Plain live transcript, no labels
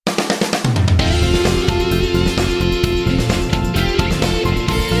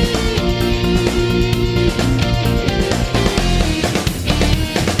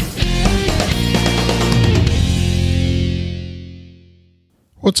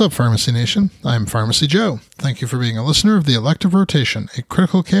What's up, Pharmacy Nation? I'm Pharmacy Joe. Thank you for being a listener of the Elective Rotation, a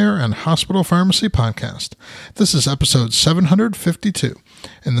critical care and hospital pharmacy podcast. This is episode 752.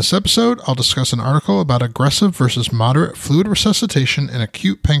 In this episode, I'll discuss an article about aggressive versus moderate fluid resuscitation in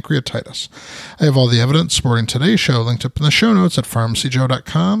acute pancreatitis. I have all the evidence supporting today's show linked up in the show notes at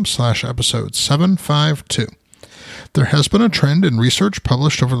pharmacyjoe.com/episode 752. There has been a trend in research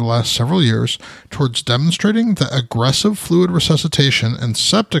published over the last several years towards demonstrating that aggressive fluid resuscitation in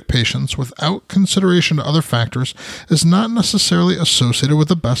septic patients without consideration to other factors is not necessarily associated with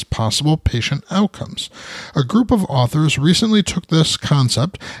the best possible patient outcomes. A group of authors recently took this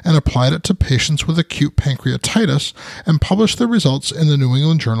concept and applied it to patients with acute pancreatitis and published their results in the New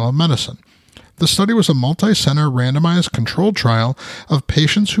England Journal of Medicine. The study was a multi-center randomized controlled trial of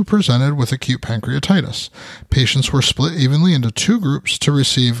patients who presented with acute pancreatitis. Patients were split evenly into two groups to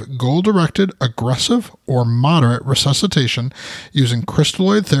receive goal-directed aggressive or moderate resuscitation using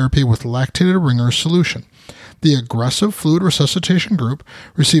crystalloid therapy with lactated Ringer's solution. The aggressive fluid resuscitation group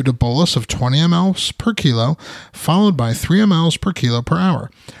received a bolus of 20 mL per kilo, followed by 3 mL per kilo per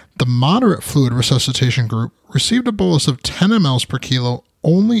hour. The moderate fluid resuscitation group received a bolus of 10 mL per kilo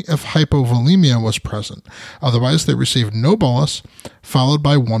only if hypovolemia was present. Otherwise, they received no bolus, followed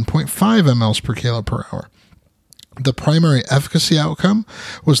by 1.5 mL per kilo per hour. The primary efficacy outcome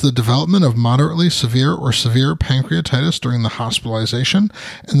was the development of moderately severe or severe pancreatitis during the hospitalization,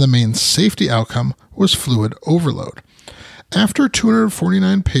 and the main safety outcome was fluid overload. After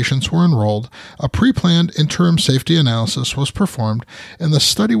 249 patients were enrolled, a pre-planned interim safety analysis was performed, and the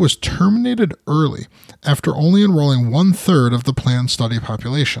study was terminated early after only enrolling 1/3 of the planned study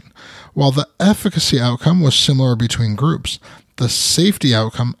population. While the efficacy outcome was similar between groups, the safety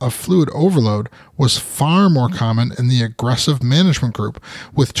outcome of fluid overload was far more common in the aggressive management group,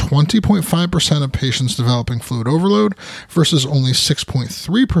 with 20.5% of patients developing fluid overload versus only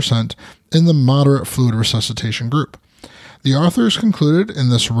 6.3% in the moderate fluid resuscitation group. The authors concluded in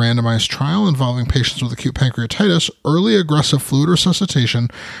this randomized trial involving patients with acute pancreatitis, early aggressive fluid resuscitation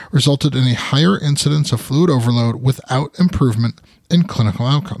resulted in a higher incidence of fluid overload without improvement in clinical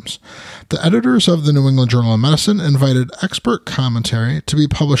outcomes. The editors of the New England Journal of Medicine invited expert commentary to be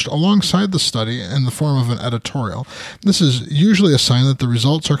published alongside the study in the form of an editorial. This is usually a sign that the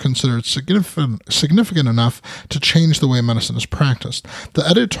results are considered significant enough to change the way medicine is practiced. The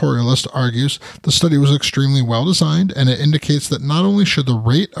editorialist argues the study was extremely well designed, and it indicates that not only should the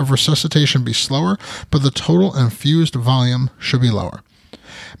rate of resuscitation be slower, but the total infused volume should be lower.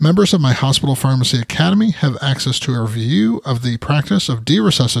 Members of my Hospital Pharmacy Academy have access to a review of the practice of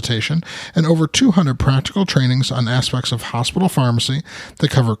deresuscitation and over 200 practical trainings on aspects of hospital pharmacy that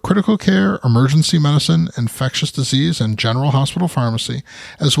cover critical care, emergency medicine, infectious disease, and general hospital pharmacy,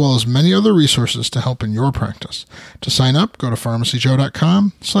 as well as many other resources to help in your practice. To sign up, go to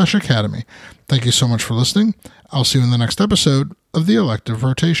pharmacyjoe.com/academy. Thank you so much for listening. I'll see you in the next episode of the Elective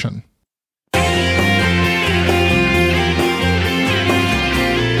Rotation.